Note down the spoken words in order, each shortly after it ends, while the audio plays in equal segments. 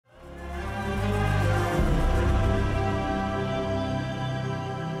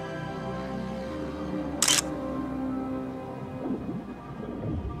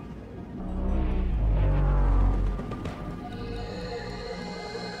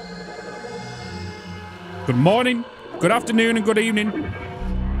Good morning, good afternoon, and good evening.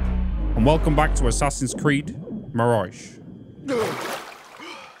 And welcome back to Assassin's Creed Mirage.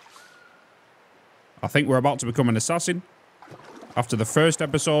 I think we're about to become an assassin. After the first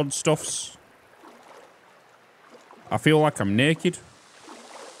episode stuffs. I feel like I'm naked.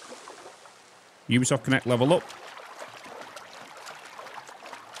 Ubisoft Connect level up.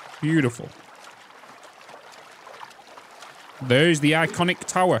 Beautiful. There's the iconic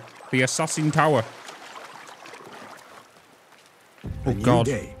tower. The assassin tower. Oh God.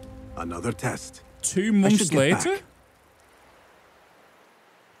 Day, another test. 2 months later?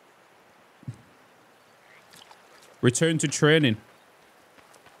 Return to training.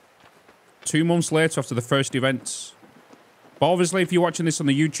 2 months later after the first events. But obviously, if you're watching this on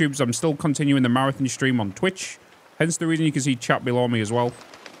the YouTubes, I'm still continuing the marathon stream on Twitch. Hence the reason you can see chat below me as well.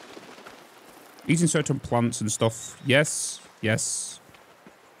 Eating certain plants and stuff. Yes, yes,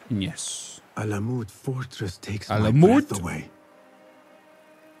 and yes. Alamut Fortress takes my breath away.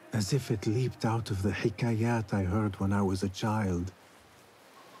 As if it leaped out of the hikayat I heard when I was a child.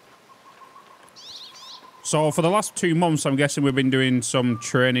 So for the last 2 months, I'm guessing we've been doing some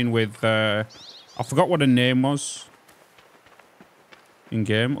training with, I forgot what her name was. In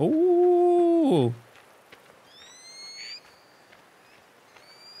game. Ooh.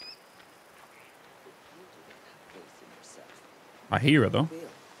 I hear her though.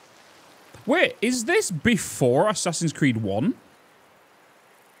 Wait, is this before Assassin's Creed 1?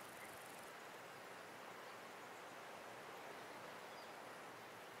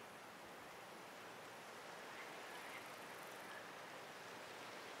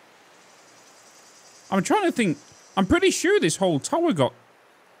 I'm trying to think. I'm pretty sure this whole tower got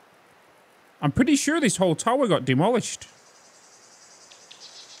demolished.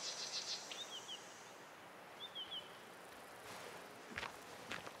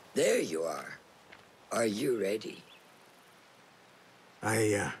 There you are. Are you ready?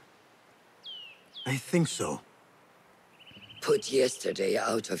 I think so. Put yesterday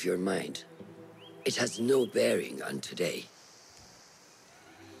out of your mind. It has no bearing on today.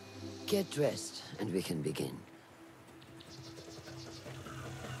 Get dressed, and we can begin.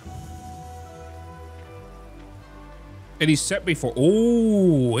 It is set before.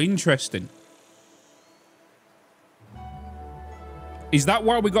 Oh, interesting. Is that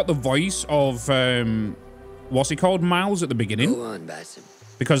why we got the voice of, what's he called, Miles at the beginning? Go on, Basim.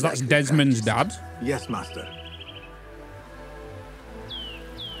 Because that's Desmond's dad? Yes, Master.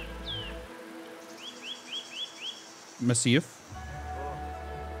 Massif.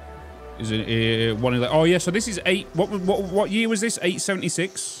 Is it one of the... Oh, yeah, so this is 8... What year was this?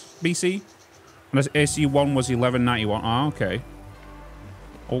 876 BC? And AC1 was 1191. Ah, okay.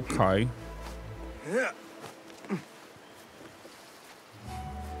 Okay.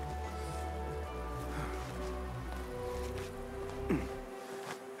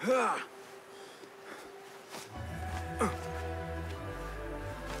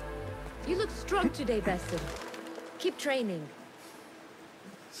 You look strong today, Basim. Keep training.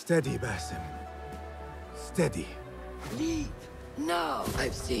 Steady, Basim. Steady. Leave now.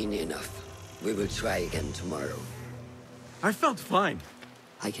 I've seen enough. We will try again tomorrow. I felt fine.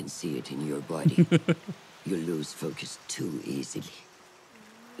 I can see it in your body. You lose focus too easily.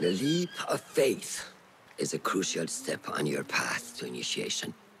 The leap of faith is a crucial step on your path to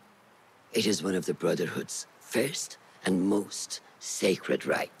initiation. It is one of the Brotherhood's first and most sacred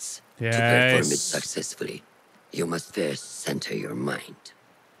rites. Yes. To perform it successfully, you must first center your mind,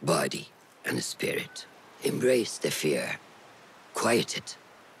 body, and spirit. Embrace the fear. Quiet it.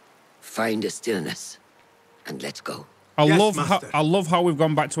 Find the stillness. And let go. I Yes, love how we've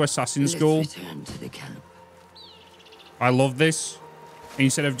gone back to assassin school. Let's return to the camp. I love this.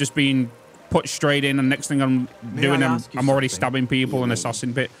 Instead of just being put straight in and next thing I'm doing, I'm already stabbing people in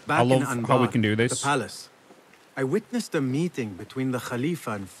assassin pit. I love how we can do this. The palace. I witnessed a meeting between the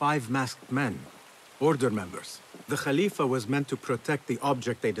Khalifa and 5 masked men, order members. The Khalifa was meant to protect the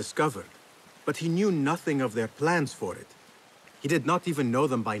object they discovered, but he knew nothing of their plans for it. He did not even know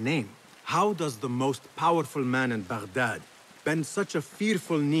them by name. How does the most powerful man in Baghdad bend such a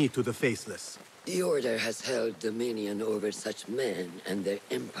fearful knee to the faceless? The Order has held dominion over such men and their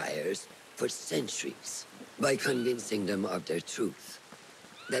empires for centuries by convincing them of their truth,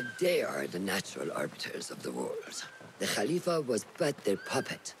 that they are the natural arbiters of the world. The Khalifa was but their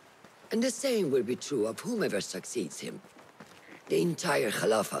puppet, and the same will be true of whomever succeeds him. The entire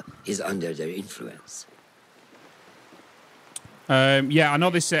Khalifa is under their influence. Yeah, I know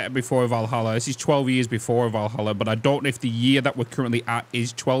this set before Valhalla. This is 12 years before Valhalla, but I don't know if the year that we're currently at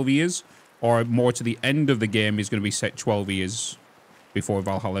is 12 years, or more to the end of the game is going to be set 12 years before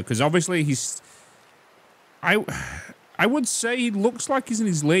Valhalla. Because obviously I would say he looks like he's in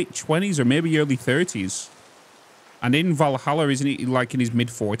his late 20s or maybe early 30s. And in Valhalla, isn't he like in his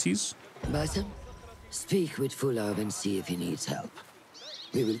mid-40s? Basim, speak with Fulab and see if he needs help.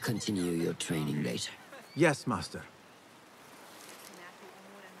 We will continue your training later. Yes, Master.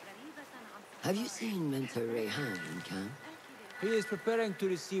 Have you seen Mentor Rayhan in camp? He is preparing to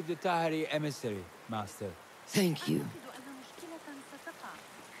receive the Tahiri emissary, Master. Thank you.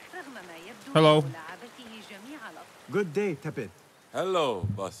 Hello. Good day, Tepid. Hello,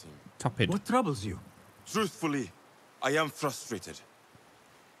 Basim. Tepid. What troubles you? Truthfully, I am frustrated.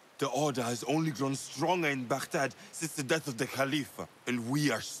 The Order has only grown stronger in Baghdad since the death of the Khalifa, and we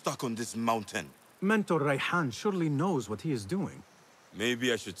are stuck on this mountain. Mentor Rayhan surely knows what he is doing.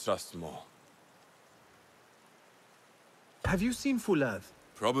 Maybe I should trust more. Have you seen Fulad?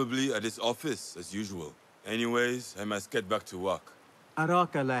 Probably at his office, as usual. Anyways, I must get back to work.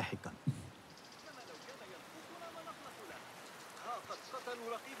 أراك لاحقا.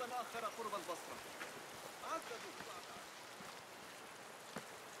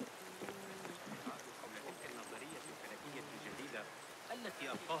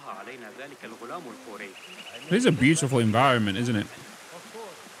 It is a beautiful environment, isn't it?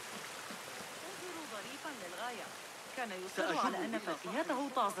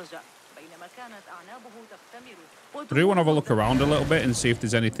 I do want to have a look around a little bit and see if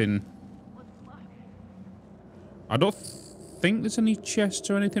there's anything. I don't think there's any chests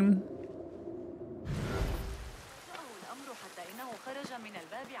or anything.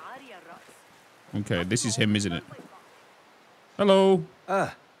 Okay, this is him, isn't it? Hello.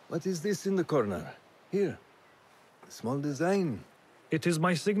 Ah, what is this in the corner? Here. A small design. It is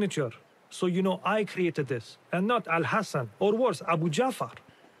my signature. So you know I created this, and not Al-Hassan, or worse, Abu Jafar.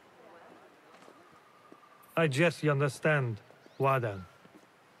 I guess you understand, Wadan.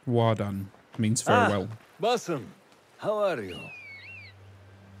 Wadan means farewell. Basim, how are you?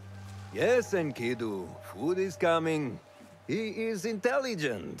 Yes, Enkidu, food is coming. He is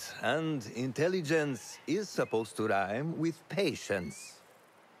intelligent, and intelligence is supposed to rhyme with patience.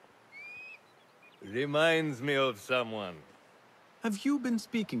 Reminds me of someone. Have you been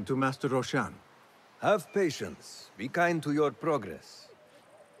speaking to Master Roshan? Have patience. Be kind to your progress.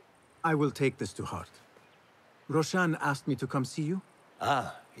 I will take this to heart. Roshan asked me to come see you.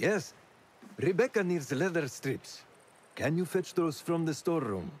 Ah, yes. Rebecca needs leather strips. Can you fetch those from the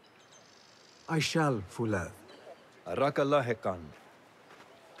storeroom? I shall, Fulad. Arakallah Khan.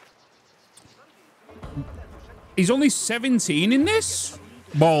 He's only 17 in this?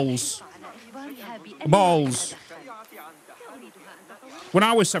 Balls. Balls. When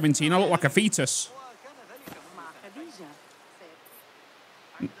I was 17, I looked like a fetus.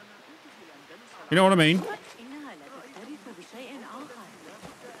 You know what I mean?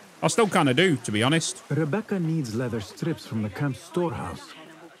 I still kind of do, to be honest. Rebecca needs leather strips from the camp storehouse.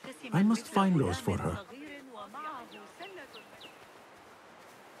 I must find those for her.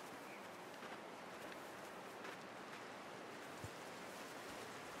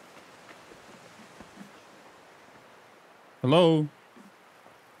 Hello?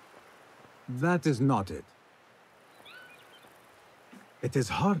 That is not it. It is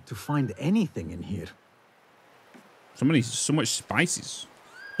hard to find anything in here. So much spices.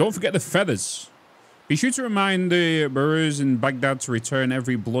 Don't forget the feathers. Be sure to remind the Mirage in Baghdad to return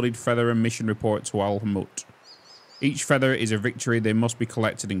every bloodied feather and mission report to Al-Hamut. Each feather is a victory. They must be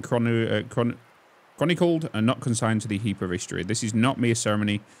collected and chronicled and not consigned to the heap of history. This is not mere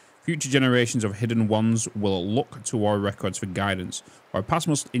ceremony. Future generations of hidden ones will look to our records for guidance. Our past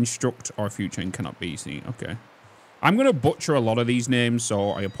must instruct our future and cannot be seen. Okay. I'm going to butcher a lot of these names,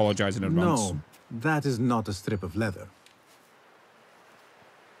 so I apologize in advance. No, that is not a strip of leather.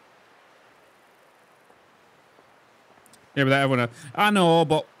 Yeah, but everyone, I know,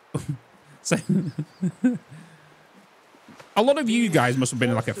 but a lot of you guys must have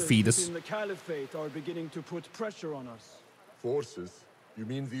been like a fetus. In the Caliphate are beginning to put pressure on us. Forces? You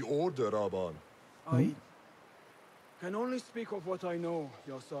mean the Order, Aban? I can only speak of what I know,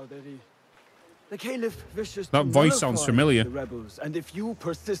 Ya Saderi. The Caliph wishes That to voice sounds nullify familiar. the rebels, and if you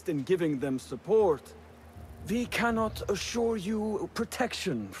persist in giving them support, we cannot assure you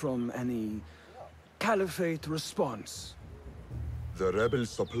protection from any Caliphate response. The rebels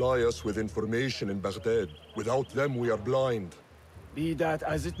supply us with information in Baghdad. Without them, we are blind. Be that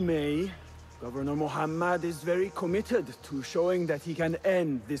as it may, Governor Muhammad is very committed to showing that he can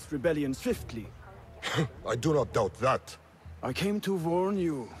end this rebellion swiftly. I do not doubt that. I came to warn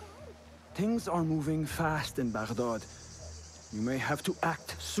you. Things are moving fast in Baghdad. You may have to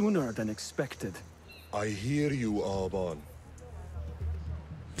act sooner than expected. I hear you, Aban.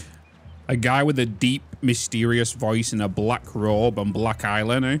 A guy with a deep, mysterious voice and a black robe and black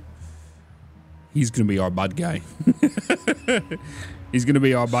eyeliner. He's going to be our bad guy. He's going to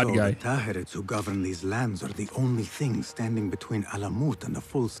be our bad guy. The Tahirids who govern these lands are the only thing standing between Alamut and a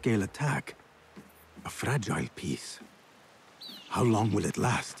full-scale attack. A fragile peace. How long will it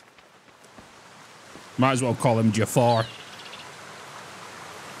last? Might as well call him Geforce.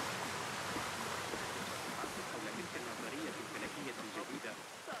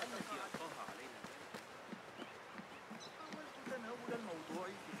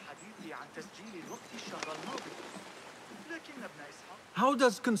 How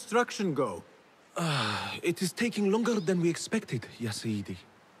does construction go? It is taking longer than we expected, Ya Sayyidi.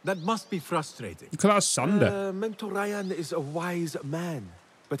 That must be frustrating. Look at that sander. Mentor Ryan is a wise man,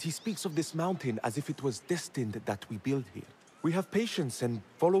 but he speaks of this mountain as if it was destined that we build here. We have patience and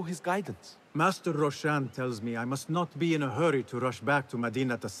follow his guidance. Master Roshan tells me I must not be in a hurry to rush back to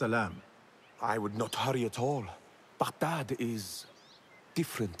Madinat as-Salam. I would not hurry at all. Baghdad is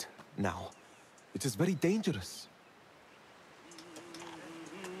different now. It is very dangerous.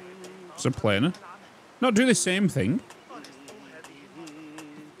 It's a planer. Not do the same thing.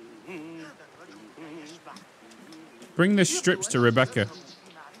 Bring the strips to Rebecca.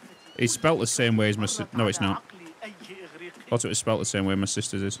 It's spelt the same way as my sister. No, it's not. Thought it was spelt the same way my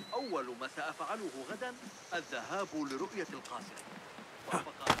sister's is.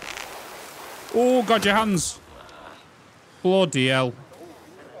 Oh, God, your hands. Bloody hell.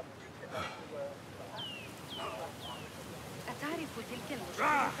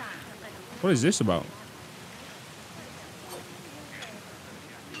 What is this about?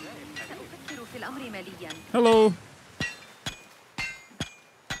 Hello.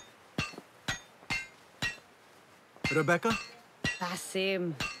 Rebecca?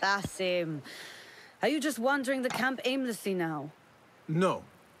 Basim. Are you just wandering the camp aimlessly now? No.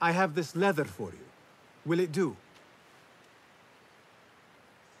 I have this leather for you. Will it do?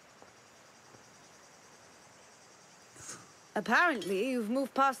 Apparently, you've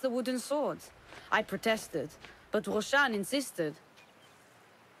moved past the wooden swords. I protested, but Roshan insisted.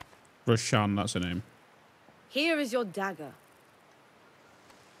 Roshan, that's her name. Here is your dagger.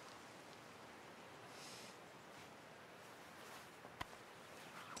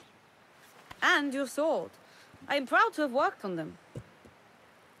 And your sword. I am proud to have worked on them.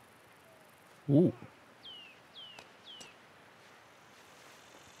 Ooh.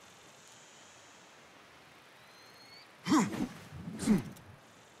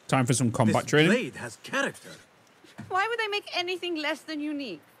 Time for some combat training. This blade has character. Why would I make anything less than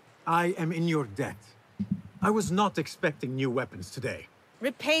unique? I am in your debt. I was not expecting new weapons today.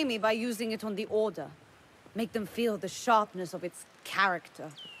 Repay me by using it on the Order. Make them feel the sharpness of its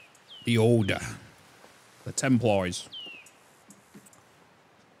character. The Order. The Templars.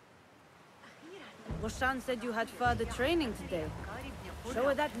 Roshan said you had further training today. Show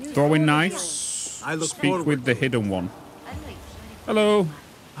her that new Throwing sword knives. I look Speak forward with the to it. hidden one. Hello.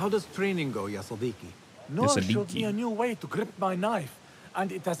 How does training go, Ya Sadiqi? Noor showed me a new way to grip my knife,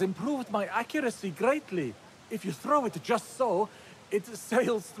 and it has improved my accuracy greatly. If you throw it just so, it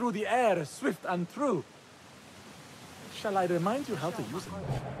sails through the air, swift and true. Shall I remind you how to use it?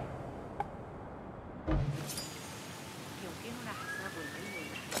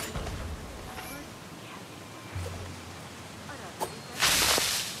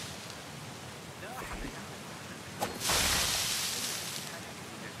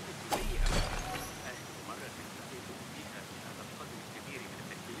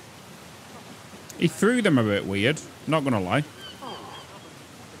 He threw them a bit weird, not gonna lie.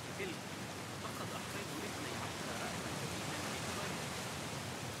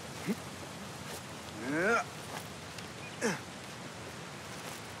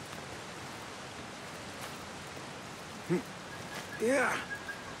 Yeah.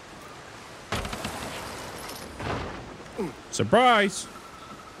 Surprise!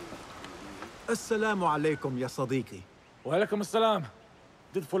 Assalamu alaikum, Ya Sadiqi. Walaikum assalam.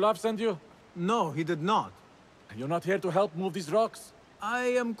 Did Fulaf send you? No, he did not. You're not here to help move these rocks? I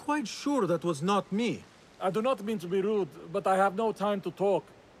am quite sure that was not me. I do not mean to be rude, but I have no time to talk.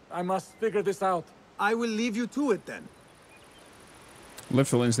 I must figure this out. I will leave you to it then.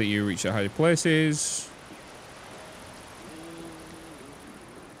 Lift the lens that you reach at higher places.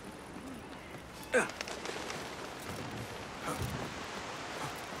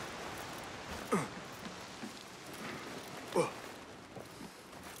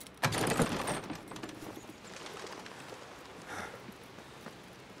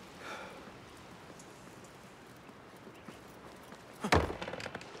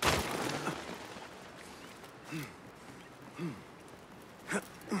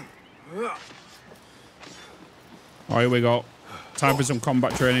 Oh, here we go. Time for some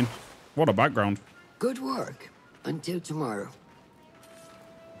combat training. What a background. Good work. Until tomorrow.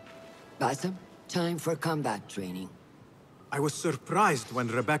 Bassam, time for combat training. I was surprised when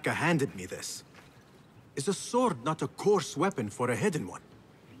Rebecca handed me this. Is a sword not a coarse weapon for a hidden one?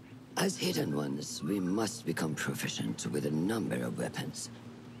 As hidden ones, we must become proficient with a number of weapons.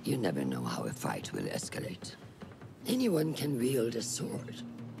 You never know how a fight will escalate. Anyone can wield a sword,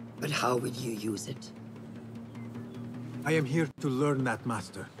 but how would you use it? I am here to learn that,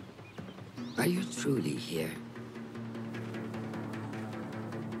 Master. Are you truly here?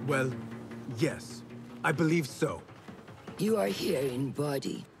 Well, yes. I believe so. You are here in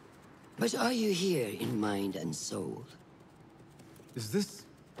body, but are you here in mind and soul? Is this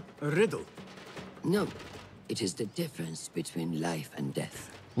a riddle? No. It is the difference between life and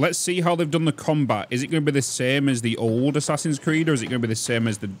death. Let's see how they've done the combat. Is it going to be the same as the old Assassin's Creed, or is it going to be the same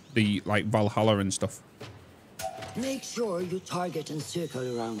as the like Valhalla and stuff? Make sure you target and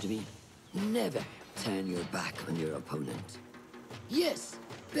circle around me. Never turn your back on your opponent. Yes,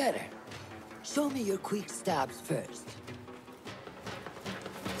 better. Show me your quick stabs first.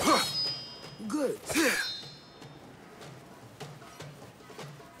 Good.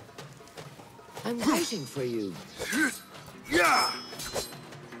 I'm waiting for you.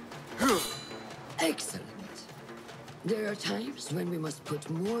 Excellent. There are times when we must put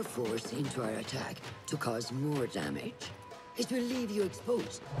more force into our attack to cause more damage. It will leave you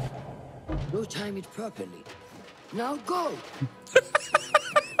exposed. Go time it properly. Now go!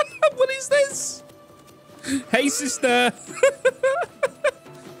 What is this? Hey, sister!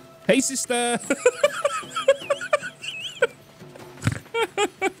 Hey, sister!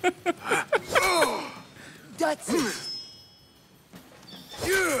 That's it!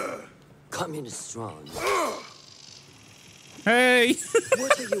 Coming strong. Hey!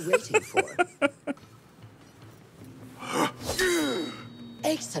 What are you waiting for?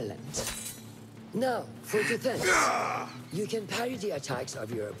 Excellent. Now, for defense. You can parry the attacks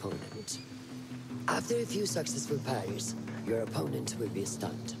of your opponent. After a few successful parries, your opponent will be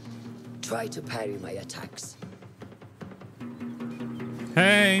stunned. Try to parry my attacks.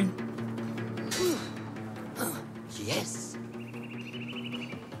 Hey! Yes.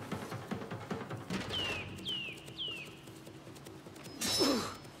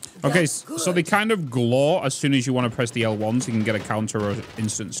 Okay, so they kind of glow as soon as you want to press the L1 so you can get a counter or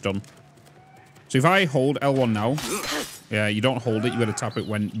instant stun. So if I hold L1 now, yeah, you don't hold it, you gotta tap it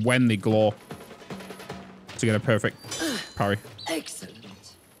when they glow to get a perfect parry.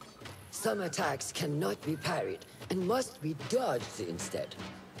 Excellent. Some attacks cannot be parried and must be dodged instead.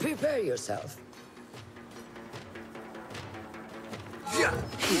 Prepare yourself.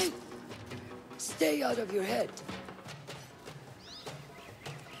 Stay out of your head.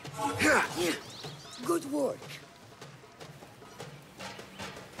 Good work.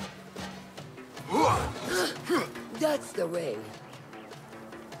 That's the way.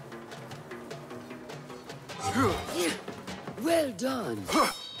 Well done.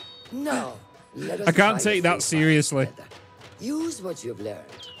 Now, let us I can't try take to that stay seriously. together. Use what you've learned.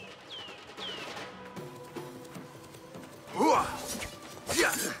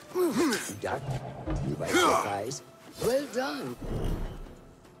 That you by surprise. Well done.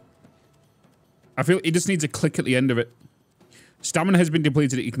 I feel it just needs a click at the end of it. Stamina has been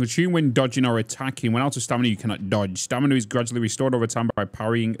depleted. You can consume when dodging or attacking. When out of stamina, you cannot dodge. Stamina is gradually restored over time by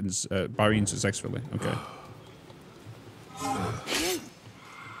parrying and parrying successfully. Okay.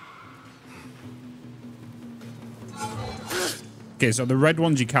 Okay, so the red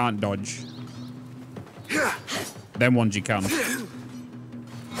ones you can't dodge. Them ones you can.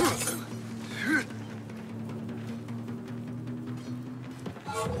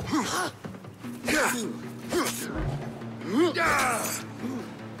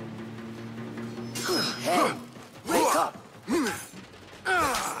 Hey, wake up!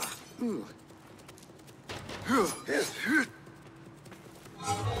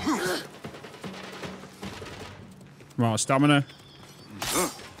 Right, stamina.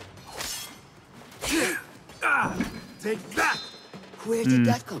 Take that! Where did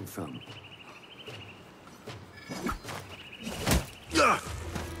that come from?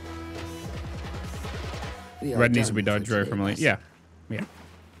 Red needs to be dodged very firmly. Yeah. Yeah.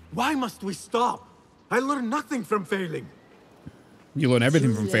 Why must we stop? I learned nothing from failing. You learn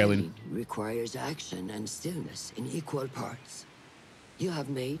everything from True failing. learning requires action and stillness in equal parts. You have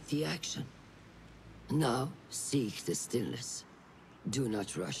made the action. Now, seek the stillness. Do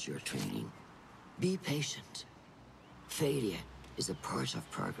not rush your training. Be patient. Failure is a part of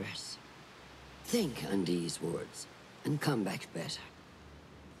progress. Think on these words and come back better.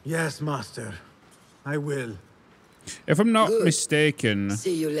 Yes, Master. I will. If I'm not mistaken,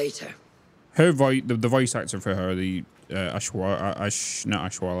 See you later. her voice, the voice actor for her, the I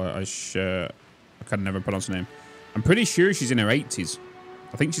can never pronounce her name. I'm pretty sure she's in her 80s.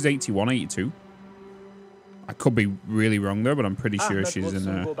 I think she's 81, 82. I could be really wrong though, but I'm pretty sure Ahmed she's will in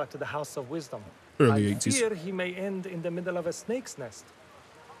soon her go back to the House of Wisdom. early I 80s. fear he may end in the middle of a snake's nest.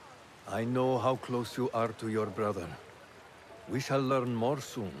 I know how close you are to your brother. We shall learn more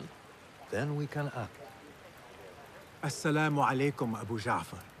soon. Then we can act. Assalamu alaikum, Abu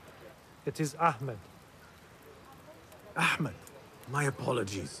Ja'far. It is Ahmed. Ahmed, my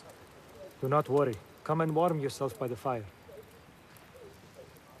apologies. Do not worry. Come and warm yourself by the fire.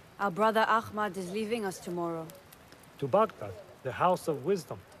 Our brother Ahmad is leaving us tomorrow. To Baghdad, the House of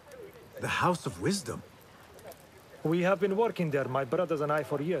Wisdom. The House of Wisdom? We have been working there, my brothers and I,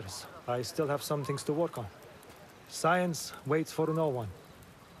 for years. I still have some things to work on. Science waits for no one.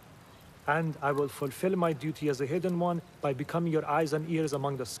 And I will fulfill my duty as a hidden one by becoming your eyes and ears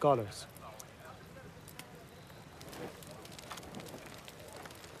among the scholars.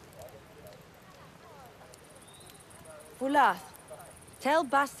 Fulath, tell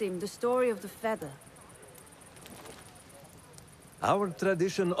Basim the story of the feather. Our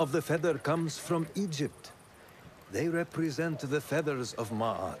tradition of the feather comes from Egypt. They represent the feathers of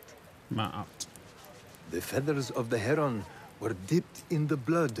Ma'at. Ma'at. The feathers of the heron were dipped in the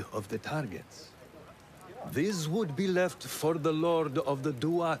blood of the targets. These would be left for the Lord of the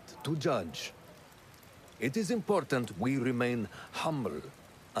Duat to judge. It is important we remain humble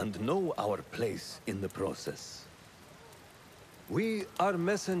and know our place in the process. We are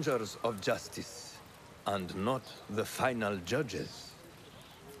messengers of justice, and not the final judges.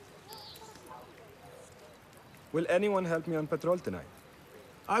 Will anyone help me on patrol tonight?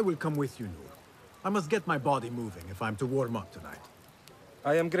 I will come with you, Noor. I must get my body moving if I'm to warm up tonight.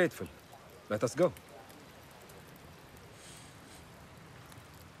 I am grateful. Let us go.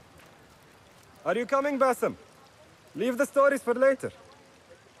 Are you coming, Basim? Leave the stories for later.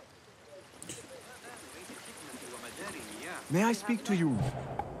 May I speak to you?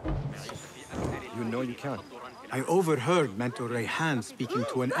 You know you can. I overheard Mentor Rayhan speaking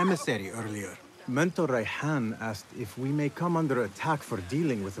to an emissary earlier. Mentor Rayhan asked if we may come under attack for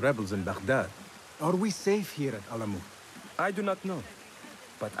dealing with rebels in Baghdad. Are we safe here at Alamut? I do not know,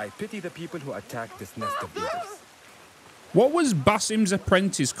 but I pity the people who attacked this nest of beavers. What was Basim's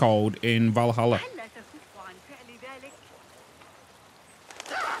apprentice called in Valhalla?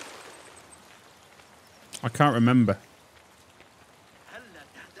 I can't remember.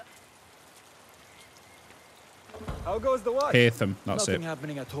 How goes the watch? Hatham, that's Nothing it.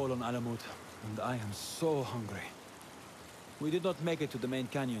 happening at all on Alamut, and I am so hungry. We did not make it to the main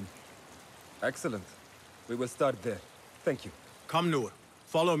canyon. Excellent. We will start there. Thank you. Come, Noor.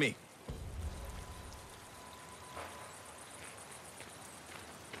 Follow me.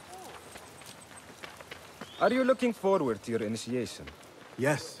 Are you looking forward to your initiation?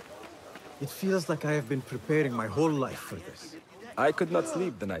 Yes. It feels like I have been preparing my whole life for this. I could not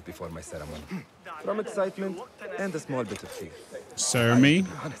sleep the night before my ceremony. From excitement and a small bit of fear. Sir me?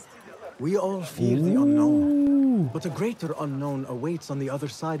 We all fear the unknown. But a greater unknown awaits on the other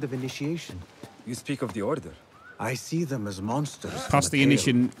side of initiation. You speak of the Order. I see them as monsters. Past the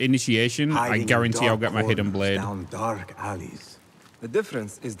initiation, I guarantee I'll get my hidden blade. Down dark alleys. The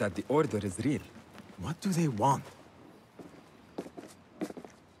difference is that the Order is real. What do they want?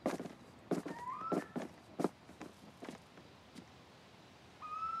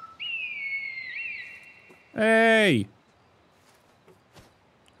 Hey!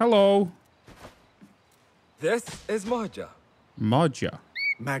 Hello. This is Moja. Moja.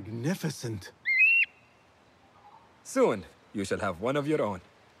 Magnificent. Soon, you shall have one of your own.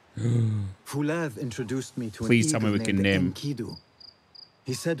 Fulath introduced me to Please an tell me eagle we can named name. Enkidu.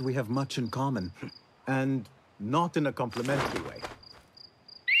 He said we have much in common, and not in a complimentary way.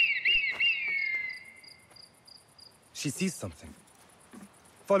 She sees something.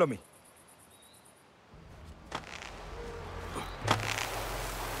 Follow me.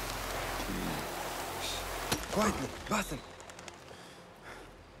 Quietly, Basim.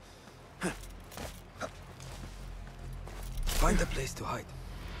 Find a place to hide.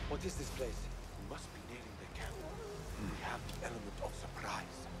 What is this place? We must be nearing the camp. We have the element of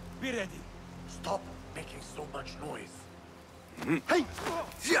surprise. Be ready. Stop making so much noise. Hey!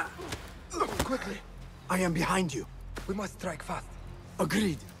 Yeah! Quickly! I am behind you. We must strike fast.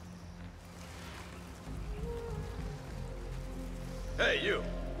 Agreed. Hey, you!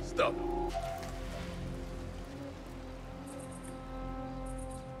 Stop.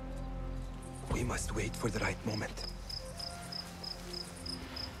 We must wait for the right moment.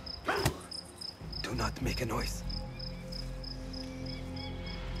 Do not make a noise.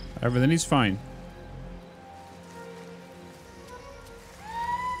 Everything is fine.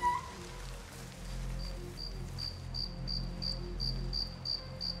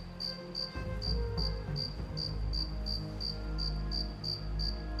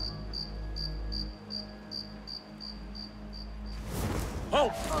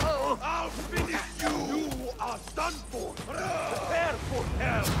 I'll finish you! You are done for! Prepare for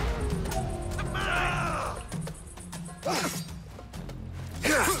hell!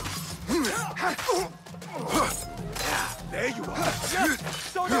 There you are!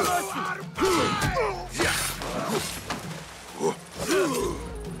 Show no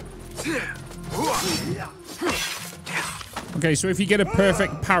Okay, so if you get a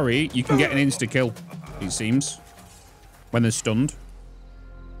perfect parry, you can get an insta-kill, it seems, when they're stunned.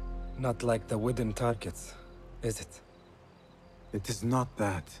 Not like the wooden targets, is it? It is not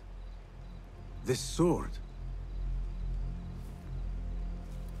that. This sword.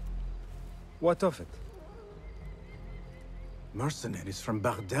 What of it? Mercenaries from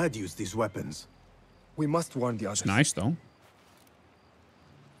Baghdad use these weapons. We must warn the others. It's nice, though.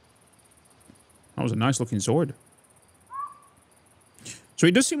 That was a nice looking sword. So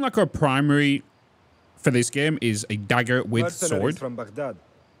it does seem like our primary for this game is a dagger with Mercenaries sword. from Baghdad.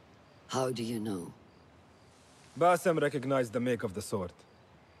 How do you know? Bassem recognized the make of the sword.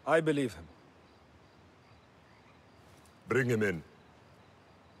 I believe him. Bring him in.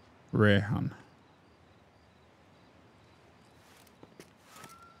 Rehan.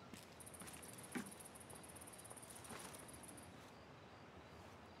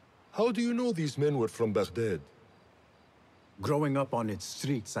 How do you know these men were from Baghdad? Growing up on its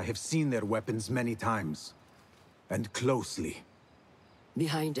streets, I have seen their weapons many times. And closely.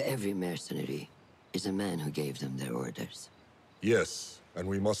 Behind every mercenary is a man who gave them their orders. Yes, and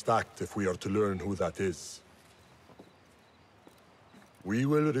we must act if we are to learn who that is. We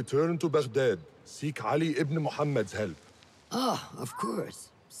will return to Baghdad, seek Ali ibn Muhammad's help. Ah, of course.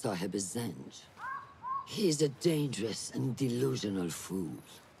 Sahib is Zenj. He is a dangerous and delusional fool.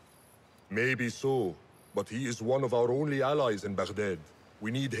 Maybe so, but he is one of our only allies in Baghdad.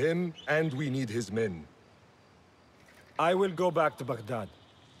 We need him, and we need his men. I will go back to Baghdad.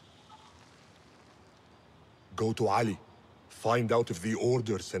 Go to Ali. Find out if the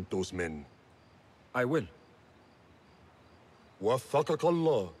Order sent those men. I will. وفقك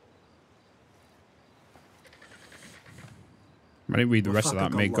الله. I didn't read the rest of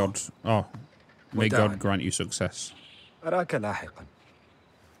that. May God... Oh. May God grant you success. أراك لاحقا.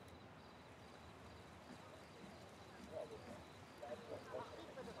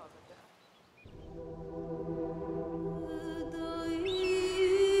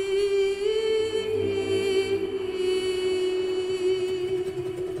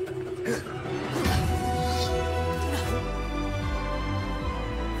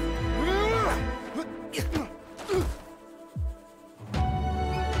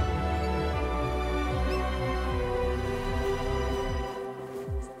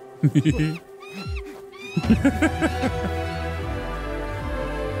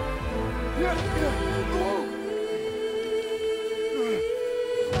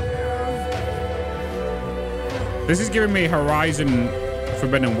 This is giving me Horizon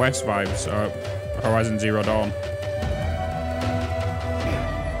Forbidden West vibes, or Horizon Zero Dawn,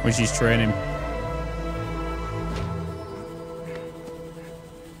 when she's training.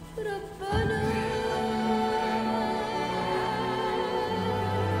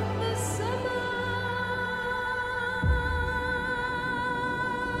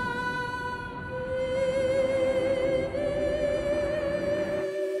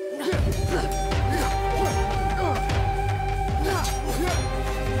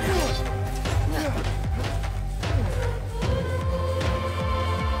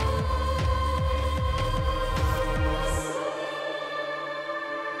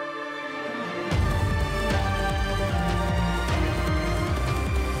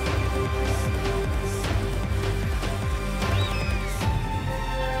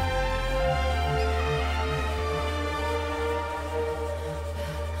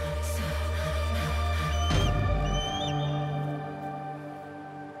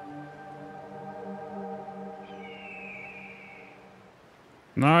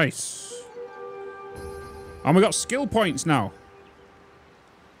 Nice. And we got skill points now.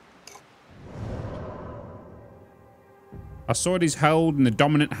 A sword is held in the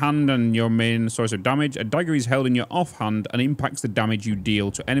dominant hand and your main source of damage. A dagger is held in your offhand and impacts the damage you deal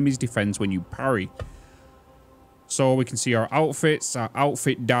to enemies' defense when you parry. So we can see our outfits, our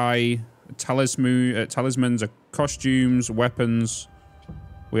outfit dye, talismans, costumes, weapons.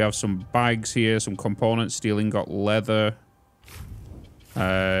 We have some bags here, some components, steel ingot, leather.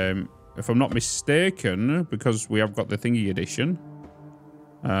 If I'm not mistaken, because we have got the thingy edition.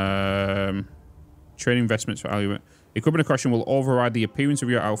 Training investments for element. Equipment question will override the appearance of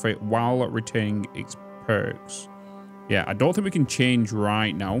your outfit while retaining its perks. Yeah, I don't think we can change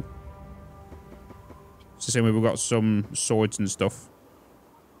right now. It's the same way we've got some swords and stuff.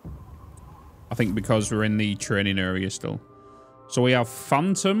 I think because we're in the training area still. So we have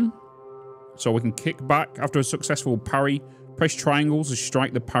Phantom. So we can kick back after a successful parry. Press triangles to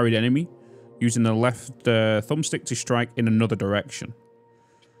strike the parried enemy. Using the left thumbstick to strike in another direction.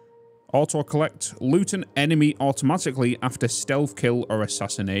 Auto collect. Loot an enemy automatically after stealth kill or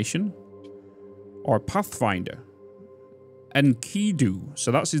assassination. Or Pathfinder. Enkidu.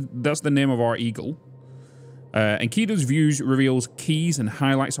 So that's the name of our eagle. Enkidu's views reveals keys and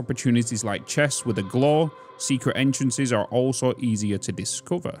highlights opportunities like chests with a glow. Secret entrances are also easier to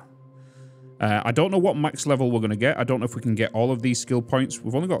discover. I don't know what max level we're going to get. I don't know if we can get all of these skill points.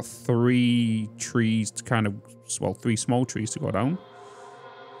 We've only got 3 trees to kind of... Well, 3 small trees to go down.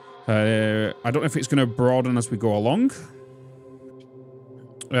 I don't know if it's going to broaden as we go along.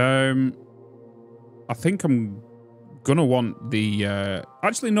 I think I'm going to want the...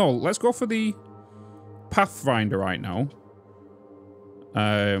 Actually, no. Let's go for the Pathfinder right now.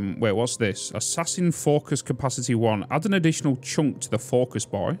 Wait, what's this? Assassin Focus Capacity 1. Add an additional chunk to the focus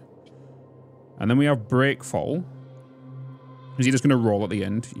bar. And then we have Breakfall. Is he just going to roll at the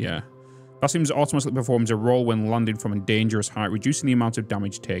end? Yeah. Basim's automatically performs a roll when landing from a dangerous height, reducing the amount of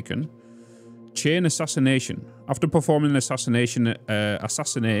damage taken. Chain Assassination. After performing an assassination,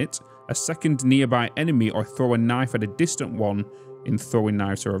 assassinate a second nearby enemy or throw a knife at a distant one in throwing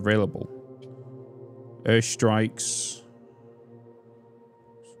knives are available. Airstrikes.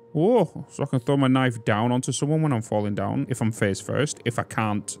 Oh, so I can throw my knife down onto someone when I'm falling down, if I'm face first, if I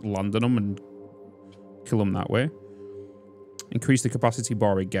can't land on them and kill them that way. Increase the capacity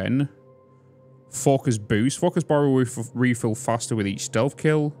bar again. Focus boost. Focus bar will refill faster with each stealth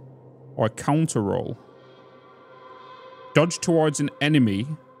kill. Or counter roll. Dodge towards an enemy.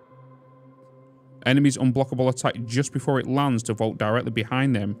 Enemy's unblockable attack just before it lands to vault directly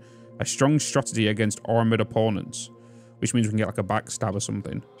behind them. A strong strategy against armored opponents. Which means we can get like a backstab or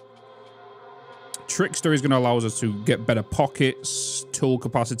something. Trickster is going to allow us to get better pockets, tool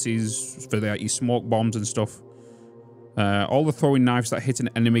capacities for like your smoke bombs and stuff. All the throwing knives that hit an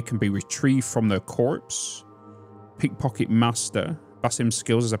enemy can be retrieved from their corpse. Pickpocket Master. Basim's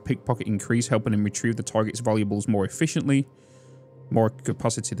skills as a pickpocket increase, helping him retrieve the target's valuables more efficiently. More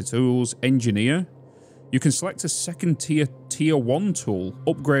capacity to tools. Engineer. You can select a second tier 1 tool.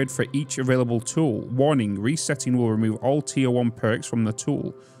 Upgrade for each available tool. Warning, resetting will remove all tier 1 perks from the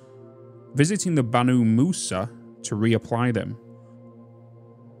tool. Visiting the Banu Musa to reapply them.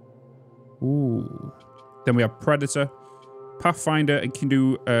 Ooh. Then we have Predator. Pathfinder, it can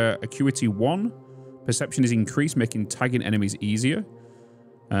do Acuity 1. Perception is increased, making tagging enemies easier.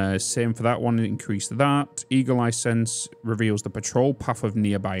 Same for that one, increase that. Eagle Eye Sense reveals the patrol path of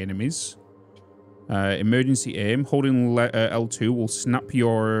nearby enemies. Emergency aim. Holding L2 will snap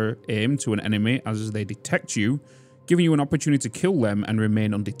your aim to an enemy as they detect you, giving you an opportunity to kill them and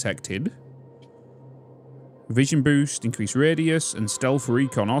remain undetected. Vision boost, increase radius, and stealth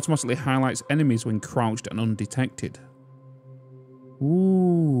recon automatically highlights enemies when crouched and undetected.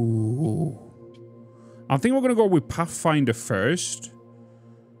 Ooh. I think we're going to go with Pathfinder first.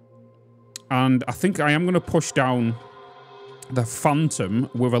 And I think I am going to push down the Phantom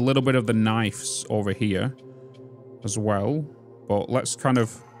with a little bit of the knives over here as well. But let's kind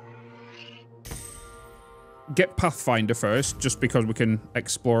of get Pathfinder first, just because we can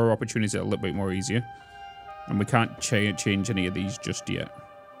explore our opportunities a little bit more easier. And we can't change any of these just yet.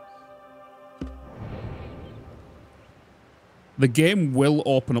 The game will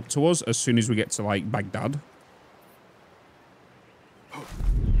open up to us as soon as we get to, like, Baghdad.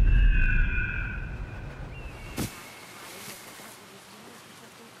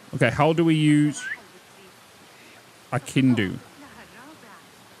 Okay, how do we use Akindu?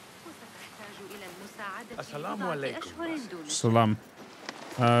 Salam.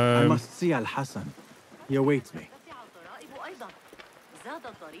 I must see Al-Hassan. He awaits me.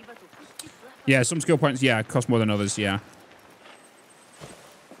 Yeah, some skill points, yeah, cost more than others, yeah.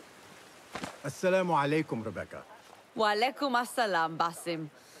 Assalamu alaikum, Rebecca. Wa alaikum assalam, Basim.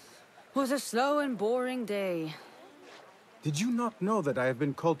 Was a slow and boring day. Did you not know that I have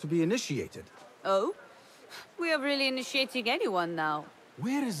been called to be initiated? Oh? We are really initiating anyone now.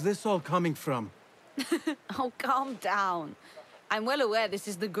 Where is this all coming from? Oh, calm down. I'm well aware this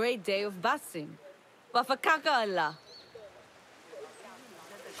is the great day of Basim. Wafakaka Allah.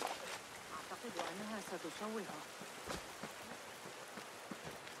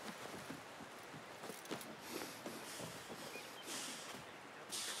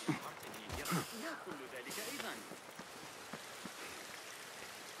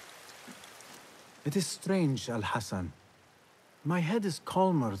 It is strange, Al-Hassan. My head is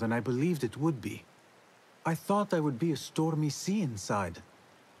calmer than I believed it would be. I thought I would be a stormy sea inside.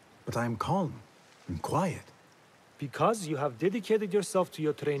 But I am calm and quiet. Because you have dedicated yourself to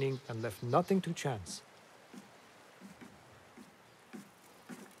your training and left nothing to chance.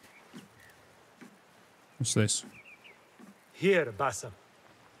 What's this? Here, Bassam.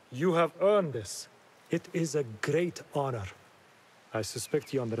 You have earned this. It is a great honor. I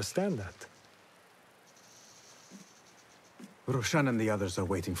suspect you understand that. Roshan and the others are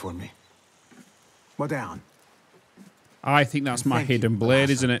waiting for me. Down. I think that's my hidden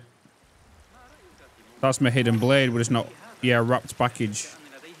blade, isn't it? That's my hidden blade, but it's not, yeah, wrapped package.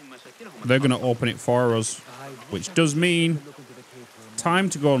 They're going to open it for us, which does mean time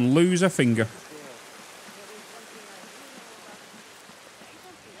to go and lose a finger.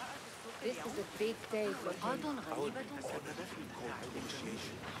 This is a big day for him.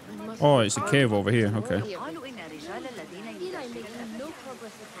 Oh, it's a cave over here. Okay.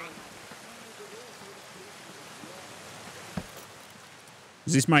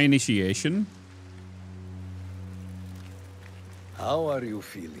 Is this my initiation? How are you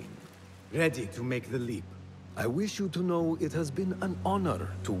feeling? Ready to make the leap. I wish you to know it has been an honor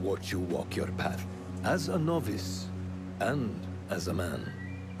to watch you walk your path. As a novice, and as a man.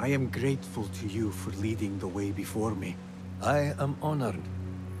 I am grateful to you for leading the way before me. I am honored.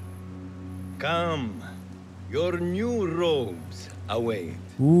 Come. Your new robes await.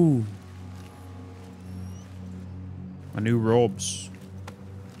 Ooh. My new robes.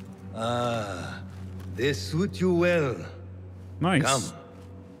 Ah, they suit you well. Nice. Come.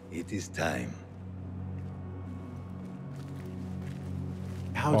 It is time.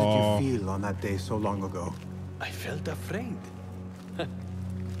 How did you feel on that day so long ago? I felt afraid.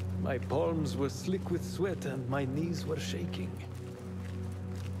 My palms were slick with sweat and my knees were shaking.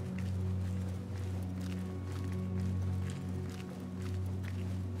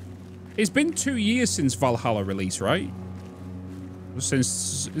 It's been 2 years since Valhalla release, right?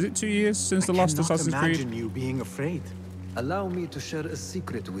 Since, is it 2 years since the last Assassin's Creed? Imagine you being afraid. Allow me to share a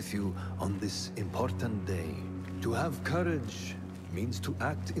secret with you on this important day. To have courage means to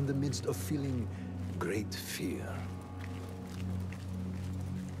act in the midst of feeling great fear.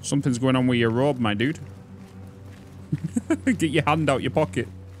 Something's going on with your robe, my dude. Get your hand out your pocket.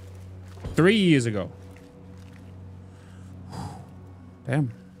 3 years ago.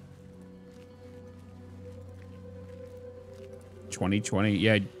 Damn. 2020.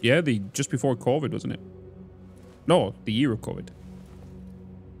 Yeah, just before COVID, wasn't it? No, the year of COVID.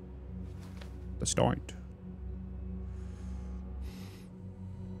 The start.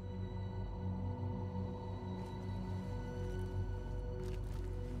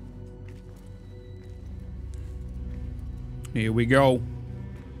 Here we go.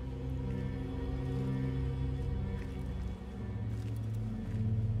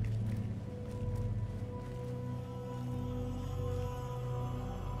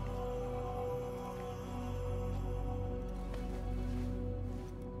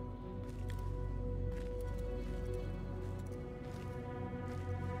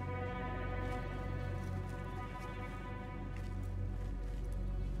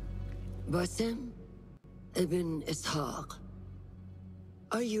 Bassem Ibn Ishaq,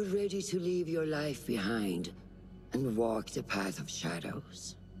 are you ready to leave your life behind and walk the path of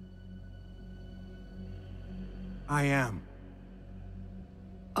shadows? I am.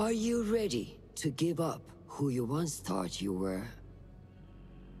 Are you ready to give up who you once thought you were?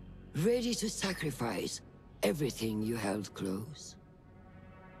 Ready to sacrifice everything you held close?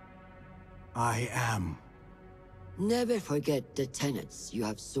 I am. Never forget the tenets you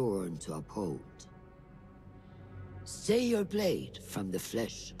have sworn to uphold. Stay your blade from the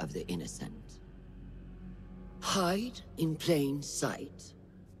flesh of the innocent. Hide in plain sight.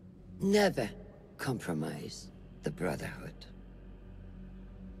 Never compromise the Brotherhood.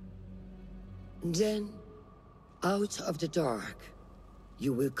 Then, out of the dark,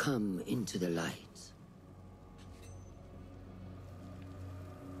 you will come into the light.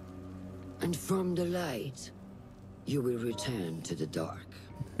 And from the light, you will return to the dark.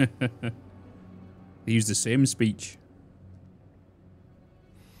 They use the same speech.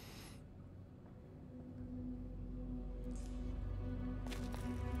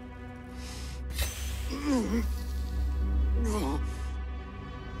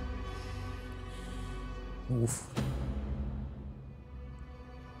 Oof.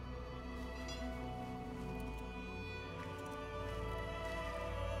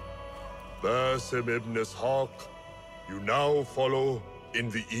 Bassem ibn Ishaq, you now follow in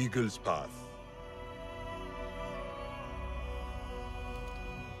the Eagle's path.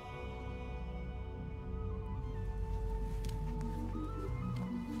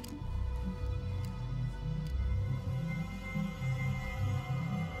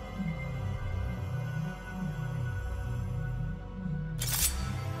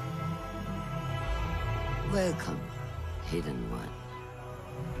 Welcome, Hidden One.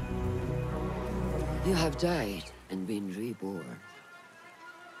 You have died and been reborn.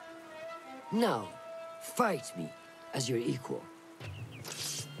 Now, fight me as your equal.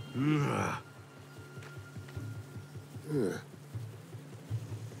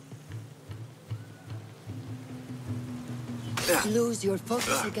 Lose your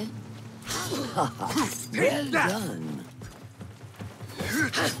focus again? Well done.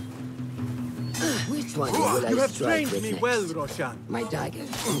 Which one will You I have strike trained with me next? well, Roshan. My dagger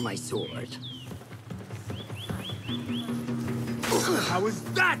or my sword? How is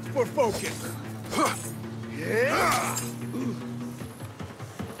that for focus?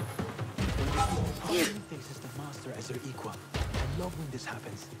 Faces the master as their equal. I love when this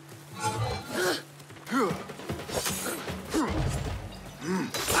happens.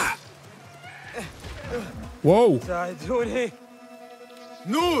 Whoa!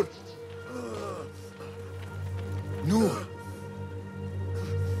 Noor! Noor!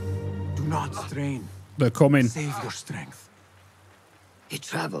 Do not strain. They're coming. Save your strength. He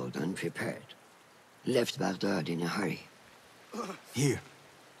traveled unprepared. Left Baghdad in a hurry. Here,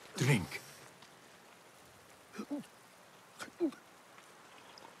 drink.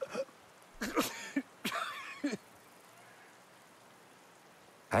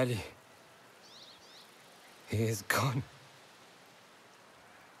 Ali. He is gone.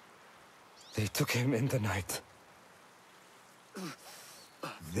 They took him in the night.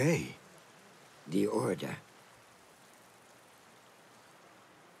 They? The Order.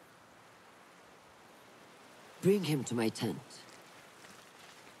 Bring him to my tent.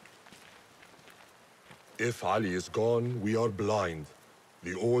 If Ali is gone, we are blind.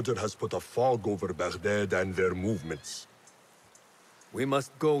 The Order has put a fog over Baghdad and their movements. We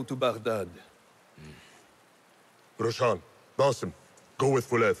must go to Baghdad. Roshan, Basim, go with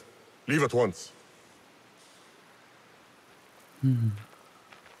Fulad. Leave at once.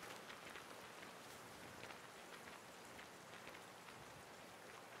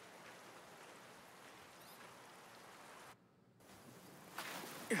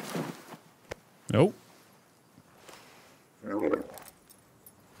 Nope.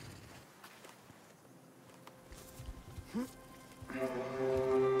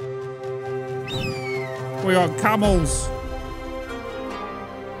 We got camels.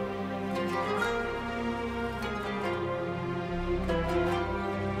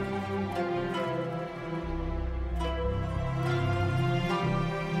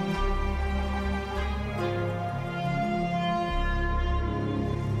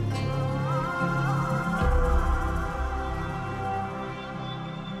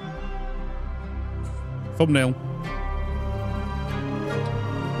 Thumbnail.